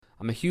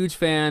I'm a huge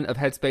fan of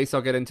Headspace.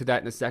 I'll get into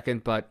that in a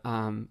second, but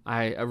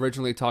I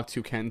originally talked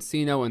to Ken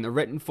Sino in the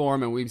written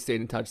form, and we've stayed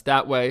in touch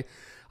that way.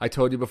 I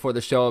told you before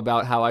the show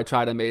about how I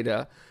tried to make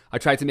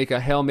a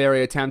Hail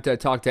Mary attempt to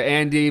talk to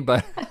Andy,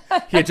 but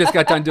he had just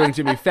got done doing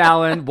Jimmy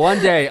Fallon. One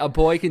day, a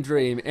boy can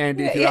dream.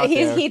 Andy, if you're Yeah, out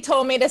there. he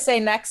told me to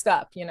say next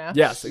up.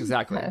 Yes,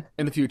 exactly.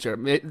 In the future,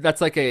 that's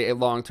like a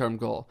long term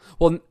goal.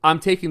 Well, I'm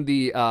taking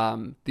the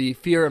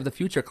fear of the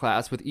future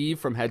class with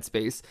Eve from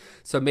Headspace,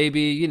 so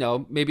maybe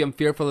I'm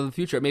fearful of the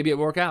future. Maybe it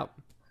will work out.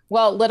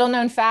 Well, little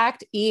known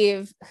fact,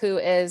 Eve, who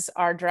is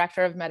our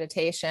director of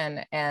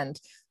meditation and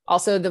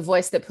also the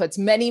voice that puts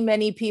many,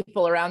 many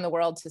people around the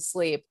world to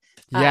sleep,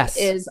 Yes,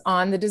 is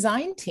on the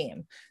design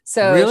team.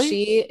 So really,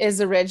 she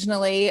is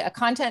originally a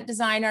content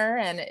designer,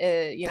 and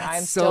that's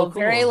I'm so still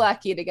very cool.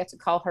 lucky to get to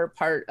call her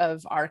part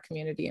of our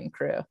community and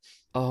crew.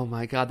 Oh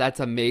my God, that's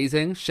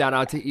amazing! Shout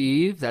out to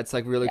Eve. That's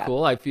like really Yeah.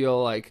 cool. I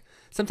feel like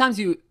sometimes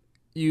you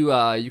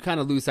kind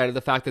of lose sight of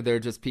the fact that they're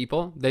just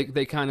people.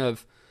 They kind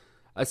of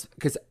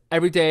because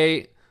every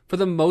day, for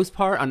the most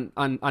part,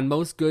 on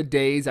most good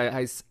days,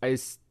 I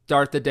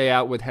start the day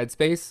out with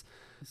Headspace.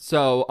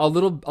 So a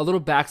little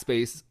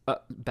backspace.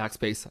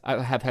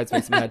 I have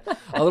Headspace in my head.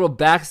 A little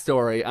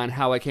backstory on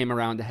how I came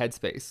around to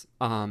Headspace.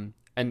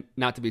 And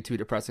not to be too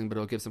depressing, but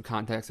it'll give some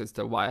context as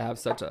to why I have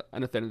such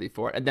an affinity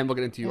for it. And then we'll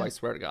get into you. Yeah. I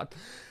swear to God,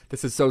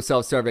 this is so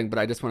self-serving, but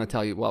I just want to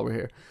tell you while we're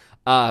here.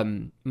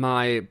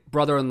 My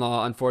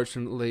brother-in-law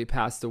unfortunately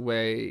passed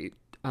away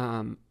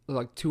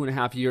like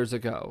 2.5 years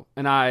ago,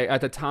 and I at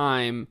the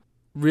time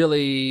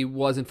really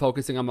wasn't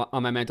focusing on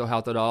my mental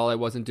health at all. I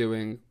wasn't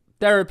doing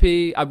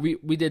therapy.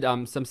 We did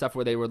some stuff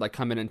where they would like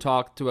come in and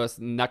talk to us,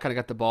 and that kind of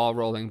got the ball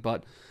rolling,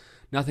 but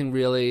nothing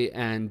really.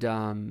 And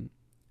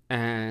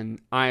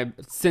I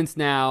since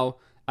now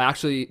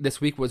actually this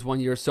week was 1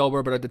 year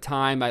sober, but at the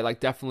time I like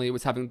definitely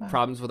was having Wow.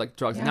 problems with like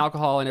drugs and Yeah.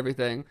 alcohol and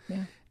everything,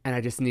 Yeah. and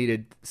I just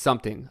needed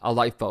something, a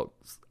lifeboat,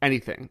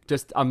 anything,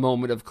 just a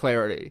moment of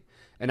clarity.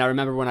 And I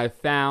remember when I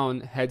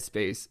found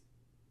Headspace,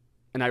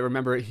 and I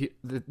remember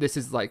this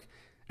is like,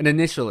 and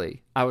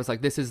initially I was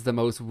like, this is the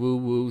most woo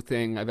woo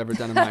thing I've ever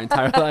done in my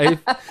entire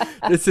life.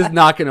 This is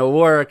not going to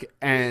work.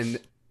 And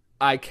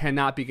I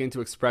cannot begin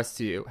to express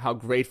to you how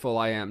grateful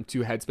I am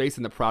to Headspace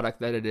and the product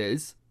that it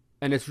is.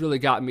 And it's really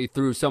gotten me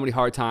through so many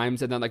hard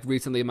times. And then, like,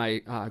 recently, my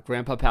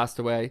grandpa passed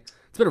away.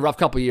 It's been a rough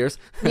couple years.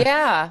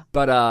 Yeah.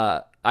 But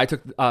I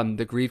took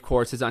the grief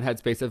courses on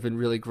Headspace have been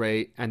really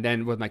great. And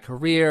then with my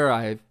career,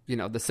 I've,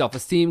 the self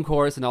esteem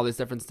course and all this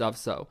different stuff.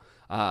 So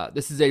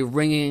this is a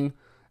ringing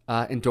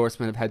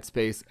endorsement of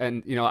Headspace.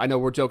 And, I know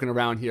we're joking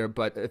around here,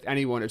 but if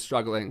anyone is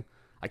struggling,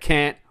 I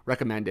can't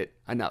recommend it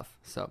enough.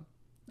 So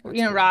that's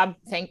cool. Rob,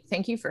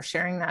 thank you for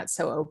sharing that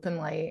so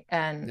openly.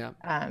 And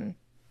Yeah.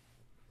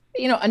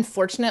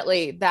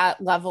 unfortunately,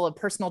 that level of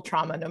personal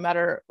trauma, no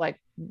matter like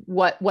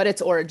what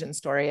its origin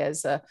story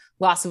is, a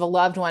loss of a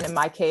loved one. In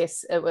my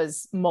case, it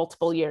was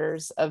multiple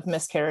years of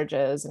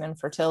miscarriages and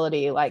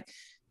infertility. Like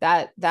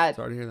that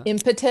Sorry to hear that.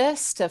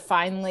 impetus to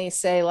finally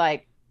say,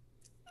 like,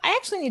 I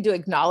actually need to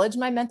acknowledge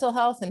my mental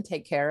health and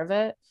take care of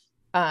it,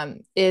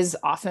 is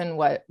often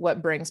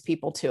what brings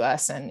people to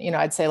us. And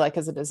I'd say, like,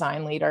 as a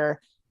design leader,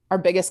 our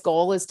biggest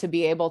goal is to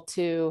be able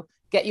to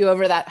get you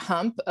over that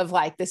hump of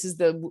like, this is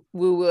the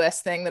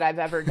woo-wooest thing that I've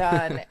ever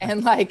done,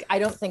 and like, I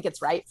don't think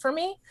it's right for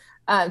me,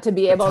 to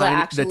be able to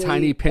The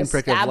tiny actually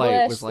pinprick of light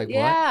establish, was like, what?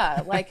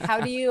 yeah, like, how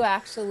do you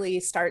actually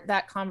start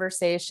that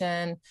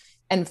conversation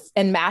and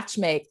match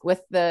make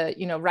with the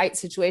right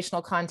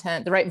situational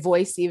content, the right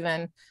voice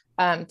even,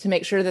 to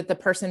make sure that the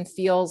person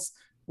feels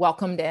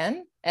welcomed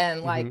in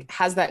and Hmm. like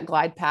has that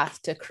glide path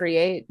to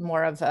create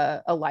more of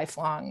a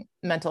lifelong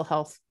mental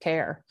health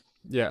care.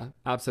 Yeah,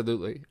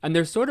 absolutely. And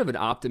there's sort of an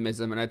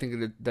optimism, and I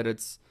think that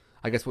it's.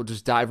 I guess we'll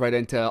just dive right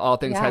into all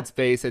things Yeah.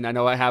 Headspace, and I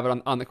know I have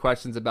it on the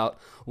questions about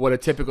what a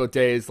typical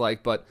day is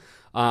like, but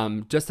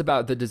just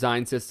about the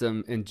design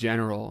system in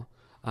general.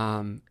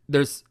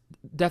 There's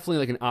definitely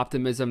like an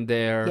optimism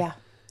there Yeah.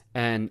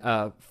 and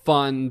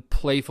fun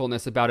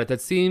playfulness about it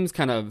that seems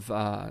kind of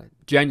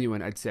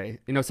genuine. I'd say.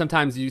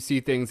 Sometimes you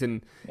see things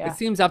and it Yeah.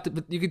 seems up to,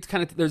 but you could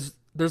kind of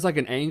there's like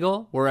an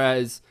angle,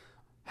 whereas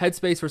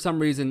Headspace for some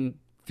reason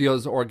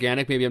feels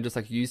organic. Maybe I'm just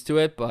like used to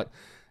it, but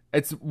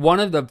it's one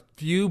of the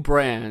few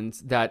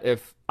brands that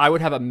if I would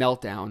have a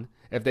meltdown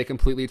if they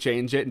completely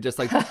change it and just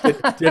like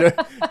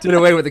did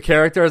away with the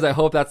characters. I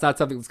hope that's not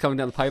something that's coming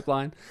down the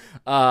pipeline.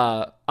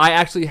 I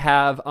actually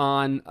have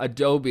on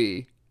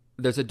Adobe.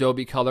 There's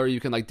Adobe Color. You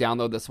can like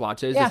download the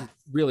swatches. This Yeah. is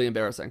really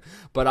embarrassing,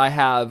 but I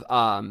have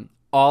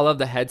all of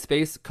the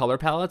Headspace color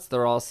palettes.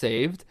 They're all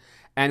saved.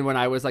 And when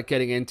I was like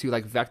getting into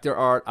like vector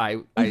art,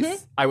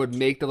 Mhm. I would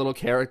make the little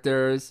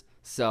characters.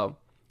 So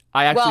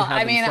I actually Well, have I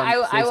them mean, I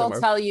saved will somewhere.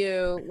 tell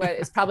you what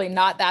is probably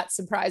not that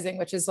surprising,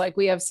 which is like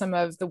we have some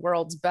of the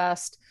world's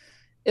best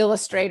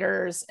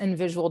illustrators and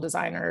visual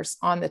designers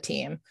on the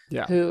team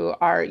Yeah. who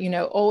are,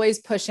 always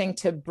pushing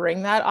to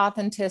bring that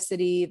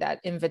authenticity, that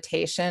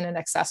invitation and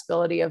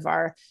accessibility of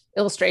our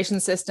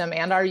illustration system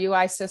and our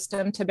UI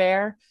system to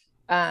bear.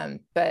 But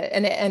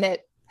and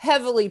it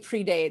heavily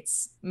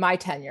predates my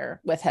tenure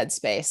with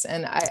Headspace.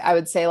 And I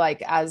would say,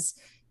 like, as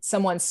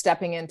someone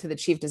stepping into the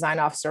chief design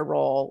officer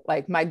role,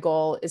 like, my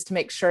goal is to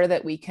make sure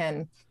that we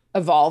can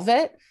evolve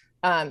it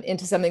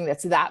into something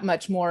that's that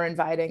much more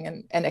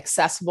inviting and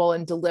accessible,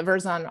 and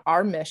delivers on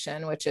our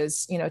mission, which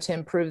is, to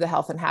improve the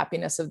health and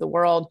happiness of the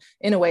world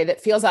in a way that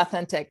feels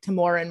authentic to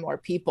more and more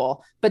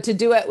people, but to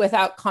do it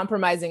without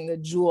compromising the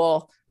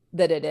jewel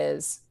that it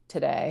is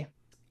today.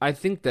 I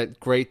think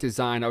that great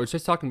design. I was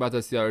just talking about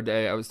this the other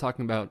day. I was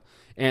talking about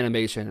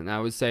animation, and I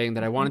was saying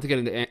that I wanted to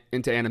get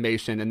into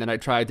animation, and then I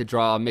tried to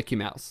draw Mickey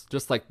Mouse,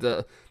 just like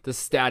the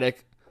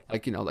static,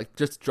 like, like,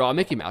 just draw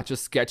Mickey Mouse,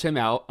 just sketch him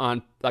out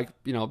on, like,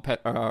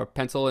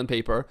 pencil and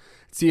paper,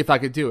 see if I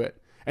could do it.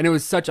 And it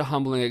was such a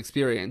humbling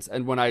experience.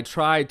 And when I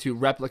tried to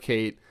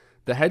replicate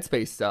the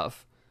Headspace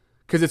stuff,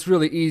 because it's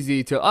really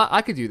easy to,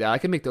 I could do that. I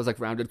could make those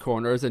like rounded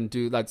corners and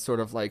do that sort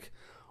of like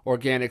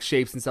organic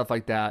shapes and stuff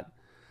like that.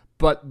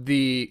 But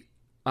the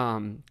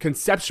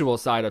conceptual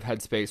side of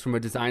Headspace from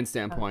a design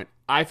standpoint,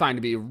 I find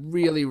to be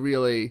really,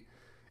 really,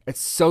 it's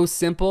so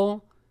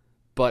simple,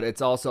 but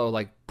it's also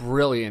like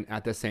brilliant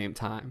at the same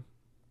time.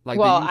 Like,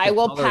 well, I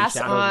will pass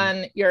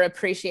on your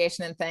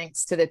appreciation and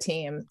thanks to the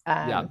team.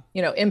 Yeah.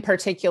 In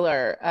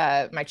particular,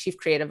 my chief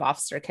creative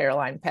officer,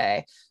 Caroline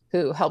Pay,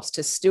 who helps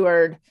to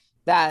steward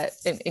that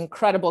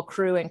incredible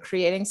crew in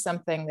creating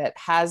something that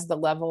has the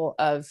level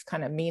of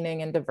kind of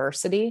meaning and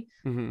diversity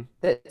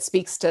that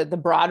speaks to the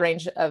broad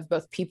range of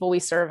both people we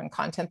serve and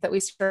content that we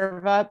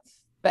serve up,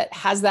 but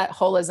has that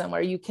holism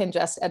where you can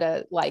just at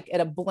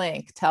a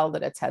blink tell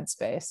that it's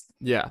Headspace.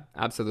 Yeah,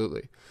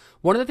 absolutely.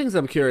 One of the things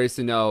I'm curious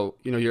to know,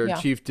 you're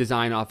a chief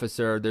design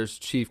officer, there's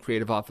chief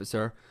creative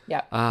officer.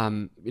 Yeah.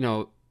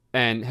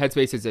 And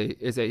Headspace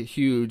is a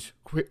huge,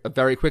 a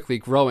very quickly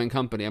growing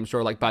company. I'm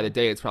sure, like, by the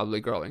day it's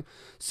probably growing.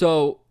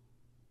 So,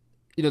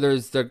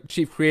 there's the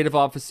chief creative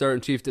officer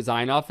and chief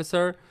design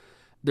officer.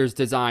 There's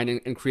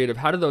design and creative.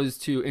 How do those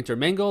two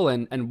intermingle,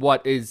 and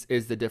what is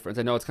the difference?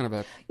 I know it's kind of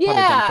a probably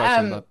dumb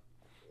question, but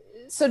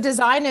so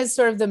design is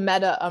sort of the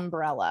meta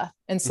umbrella.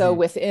 And so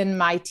within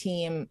my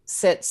team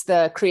sits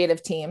the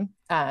creative team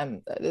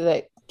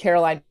that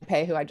Caroline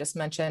Pay, who I just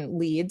mentioned,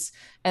 leads.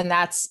 And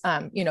that's,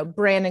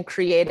 brand and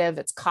creative,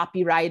 it's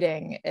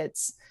copywriting,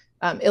 it's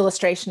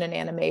illustration and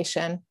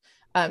animation.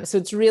 So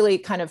it's really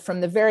kind of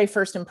from the very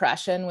first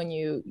impression when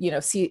you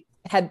see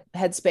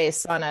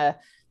Headspace on a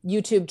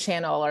YouTube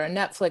channel or a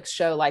Netflix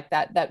show, like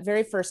that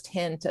very first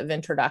hint of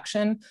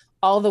introduction,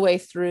 all the way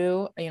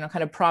through,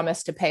 kind of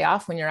promise to pay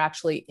off when you're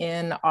actually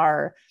in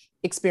our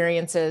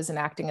experiences and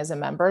acting as a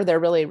member. They're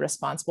really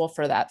responsible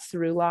for that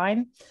through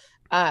line.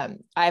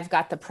 I've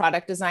got the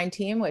product design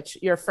team, which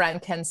your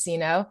friend Ken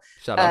Sino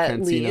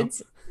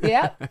leads.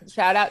 Yeah,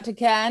 shout out to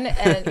Ken.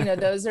 And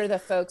those are the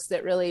folks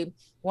that really,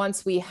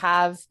 once we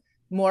have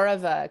more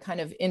of a kind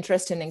of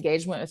interest and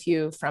engagement with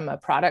you from a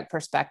product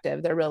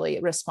perspective, they're really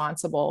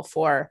responsible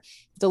for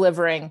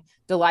delivering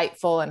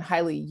delightful and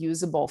highly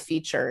usable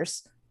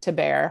features to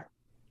bear.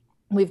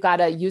 We've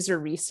got a user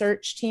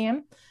research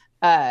team,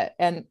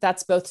 and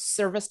that's both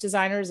service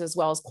designers as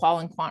well as qual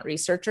and quant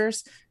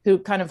researchers who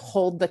kind of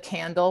hold the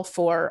candle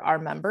for our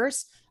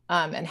members,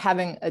 and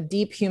having a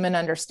deep human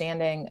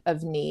understanding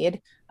of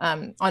need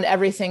on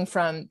everything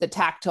from the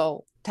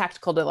tactical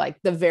to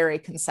like the very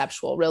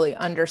conceptual, really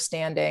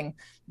understanding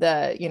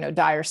the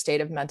dire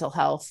state of mental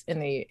health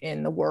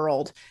in the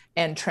world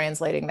and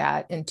translating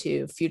that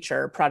into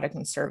future product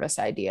and service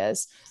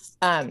ideas.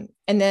 And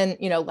then,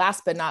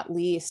 last but not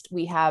least,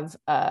 we have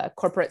a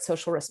corporate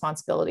social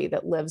responsibility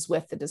that lives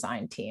with the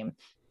design team.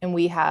 And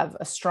we have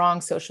a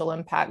strong social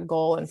impact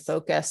goal and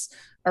focus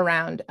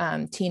around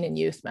teen and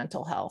youth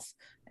mental health.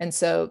 And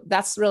so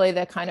that's really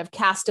the kind of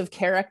cast of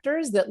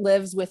characters that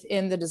lives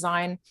within the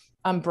design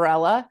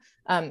umbrella,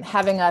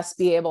 having us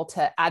be able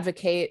to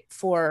advocate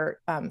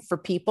for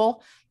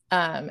people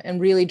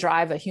and really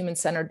drive a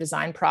human-centered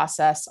design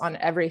process on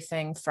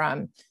everything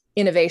from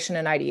innovation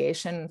and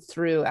ideation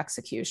through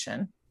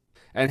execution.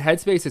 And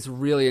Headspace is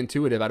really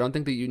intuitive. I don't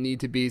think that you need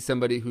to be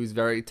somebody who's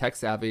very tech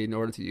savvy in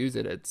order to use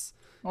it.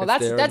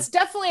 That's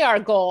definitely our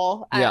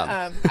goal.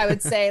 Yeah. I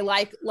would say,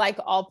 like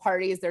all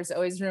parties, there's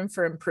always room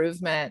for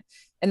improvement.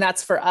 And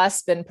that's for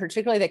us been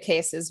particularly the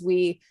case as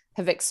we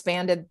have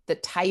expanded the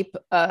type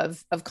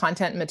of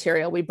content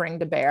material we bring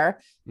to bear.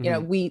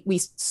 We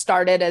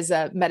started as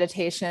a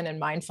meditation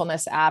and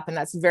mindfulness app, and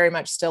that's very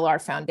much still our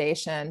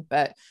foundation,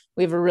 but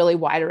we have a really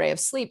wide array of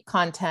sleep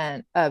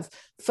content, of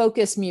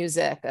focus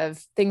music,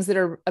 of things that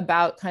are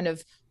about kind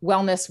of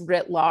wellness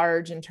writ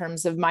large in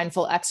terms of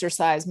mindful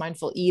exercise,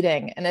 mindful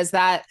eating. And as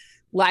that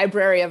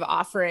library of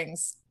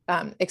offerings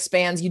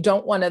expands, you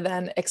don't want to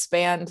then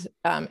expand,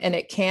 and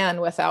it can,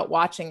 without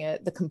watching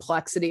it, the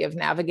complexity of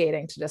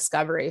navigating to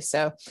discovery.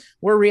 So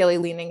we're really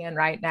leaning in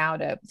right now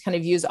to kind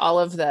of use all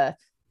of the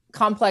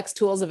complex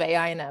tools of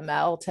AI and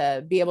ML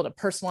to be able to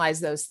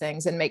personalize those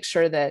things and make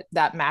sure that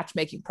that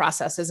matchmaking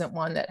process isn't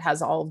one that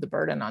has all of the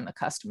burden on the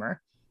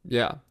customer.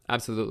 Yeah,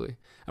 absolutely.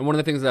 And one of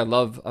the things that I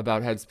love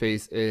about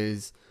Headspace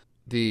is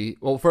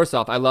Well, first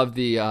off, I love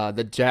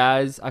the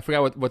jazz. I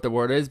forgot what the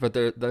word is, but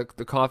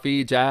the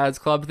coffee jazz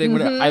club thing.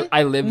 Mm-hmm.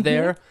 I live Mm-hmm.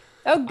 there.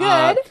 Oh,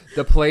 good.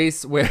 The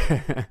place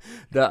where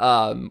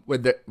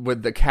with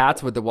the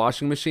cats with the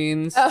washing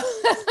machines. Oh,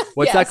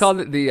 What's that yes. called?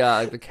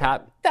 The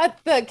cat.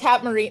 That's the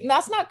Cat Marina.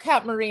 That's not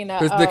Cat Marina.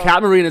 The Oh,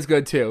 cat marina is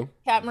good too.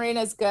 Cat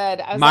Marina is good. I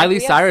was like, Miley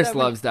we have Cyrus so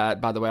many. loves that,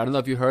 by the way. I don't know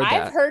if you heard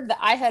I've that. heard that.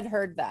 I had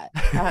heard that.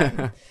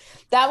 Thought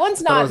That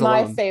one's I not was my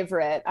alone.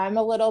 favorite. I'm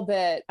a little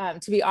bit,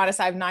 to be honest,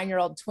 I have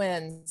 9-year-old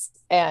twins,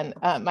 and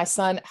my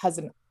son has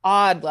an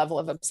odd level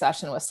of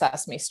obsession with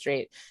Sesame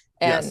Street.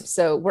 And Yes.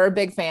 so we're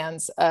big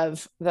fans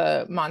of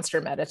the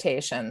monster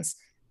meditations,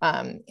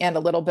 and a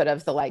little bit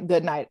of the like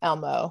Goodnight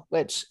Elmo,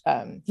 which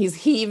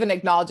he even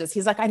acknowledges.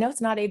 He's like, I know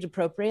it's not age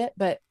appropriate,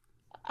 but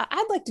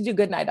I'd like to do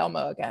Goodnight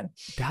Elmo again.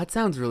 That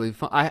sounds really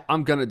fun.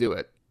 I'm gonna do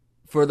it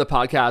for the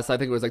podcast. I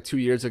think it was like 2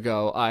 years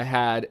ago. I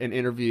had an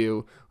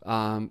interview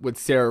with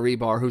Sarah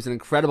Rebar, who's an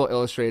incredible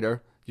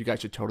illustrator. You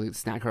guys should totally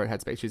snag her at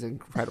Headspace. She's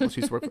incredible.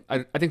 She's worked.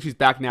 I think she's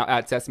back now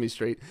at Sesame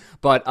Street.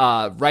 But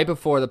right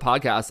before the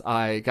podcast,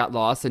 I got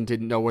lost and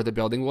didn't know where the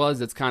building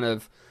was. It's kind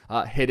of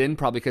hidden,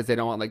 probably because they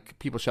don't want like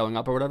people showing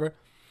up or whatever.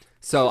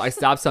 So I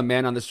stopped some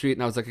man on the street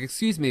and I was like,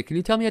 "Excuse me, can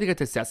you tell me how to get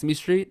to Sesame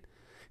Street?"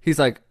 He's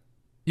like,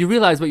 "You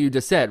realize what you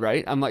just said,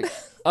 right?" I'm like,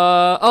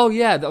 oh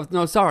yeah,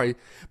 no, sorry."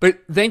 But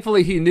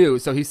thankfully he knew,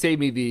 so he saved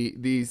me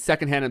the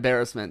secondhand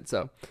embarrassment.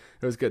 So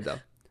it was good though.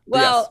 But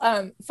Well,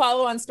 yes,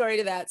 follow on story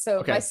to that. So my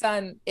okay.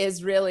 son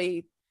is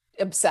really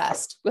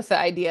obsessed with the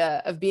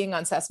idea of being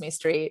on Sesame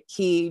Street.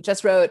 He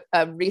just wrote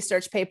a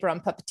research paper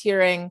on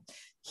puppeteering.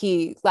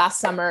 He last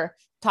summer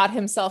taught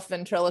himself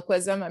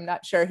ventriloquism. I'm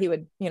not sure he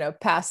would,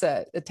 pass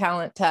a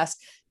talent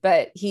test,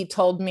 but he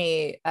told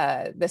me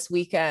this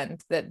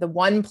weekend that the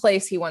one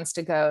place he wants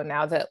to go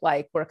now that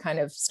like we're kind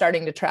of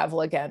starting to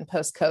travel again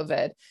post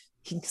COVID,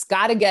 he's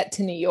got to get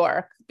to New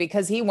York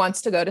because he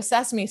wants to go to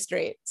Sesame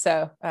Street.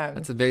 So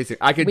That's amazing.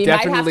 I could we might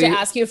have to definitely.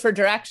 ask you for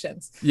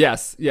directions.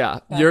 Yes, yeah.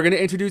 Yeah. You're gonna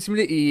introduce me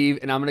to Eve,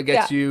 and I'm gonna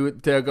Yeah, get you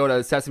to go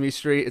to Sesame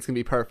Street. It's gonna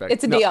be perfect.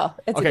 it's a No, deal.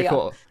 It's a okay, deal.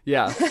 cool.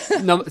 Yeah.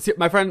 No, see,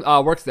 my friend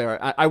works there.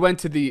 I went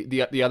to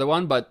the other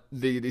one, but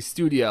the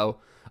studio.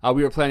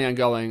 We were planning on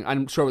going.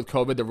 I'm sure with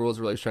COVID the rules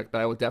are really strict,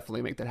 but I will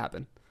definitely make that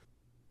happen.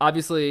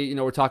 Obviously,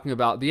 we're talking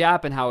about the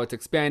app and how it's Yeah.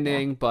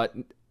 expanding, but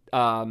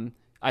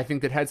I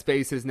think that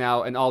Headspace is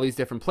now in all these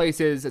different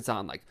places. It's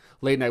on like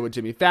Late Night with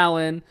Jimmy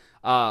Fallon.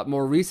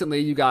 More recently,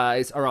 you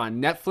guys are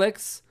on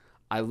Netflix.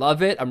 I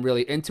love it. I'm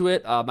really into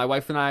it. My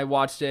wife and I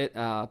watched it.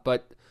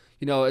 But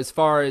as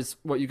far as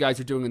what you guys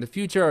are doing in the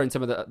future and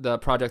some of the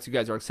projects you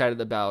guys are excited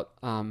about,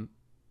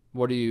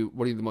 what are you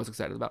the most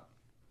excited about?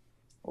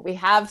 We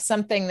have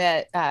something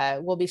that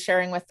we'll be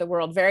sharing with the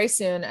world very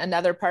soon,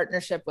 another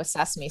partnership with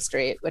Sesame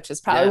Street, which is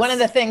probably one of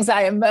the Yes. things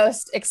I am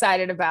most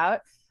excited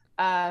about.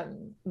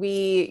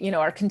 We,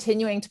 are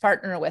continuing to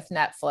partner with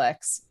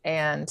Netflix.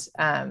 And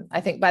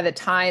I think by the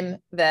time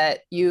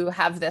that you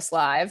have this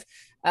live,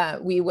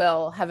 we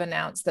will have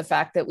announced the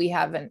fact that we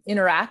have an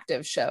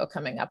interactive show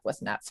coming up with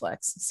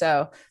Netflix.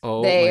 So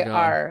Oh my they God.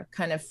 are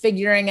kind of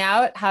figuring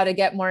out how to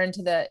get more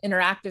into the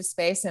interactive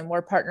space, and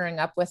we're partnering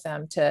up with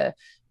them to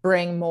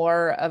bring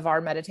more of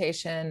our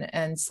meditation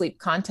and sleep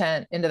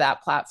content into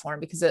that platform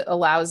because it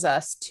allows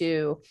us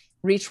to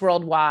reach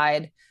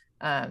worldwide.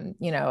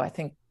 I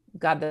think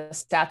God, the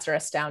stats are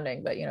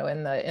astounding, but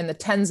in the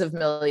tens of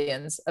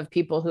millions of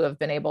people who have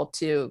been able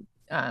to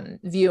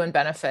view and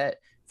benefit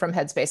from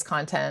Headspace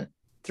content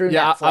through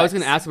Yeah, I was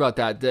going to Netflix. ask about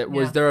that.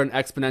 Was Yeah. there an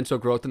exponential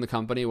growth in the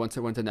company once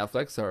it went to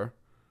Netflix, or?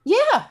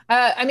 Yeah.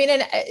 I mean,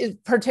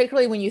 and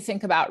particularly when you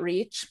think about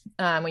reach,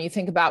 when you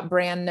think about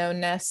brand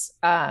knownness,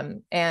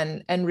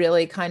 and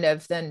really kind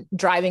of then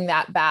driving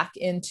that back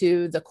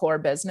into the core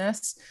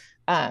business.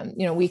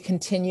 We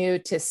continue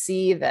to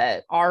see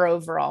that our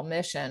overall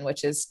mission,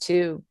 which is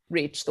to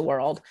reach the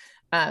world,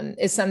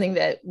 is something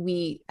that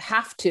we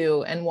have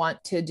to and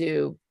want to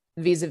do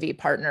vis-a-vis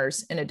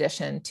partners in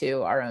addition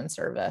to our own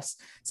service.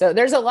 So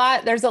there's a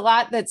lot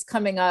that's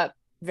coming up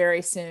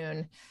very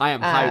soon. I am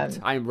hyped.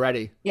 Um, I am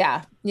ready.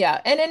 yeah, yeah.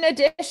 And in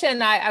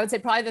addition, I would say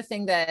probably the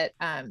thing that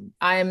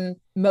I'm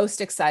most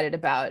excited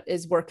about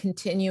is we're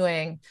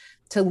continuing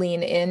to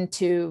lean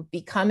into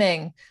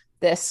becoming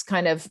this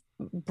kind of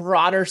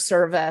broader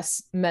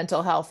service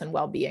mental health and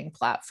well-being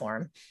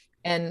platform,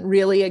 and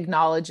really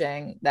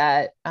acknowledging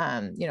that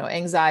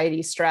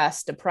anxiety,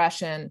 stress,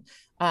 depression,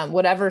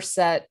 whatever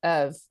set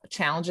of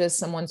challenges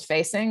someone's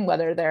facing,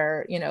 whether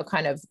they're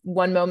kind of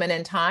one moment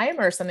in time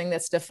or something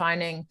that's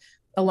defining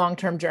a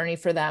long-term journey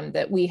for them,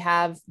 that we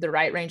have the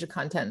right range of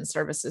content and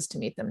services to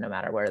meet them no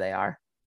matter where they are.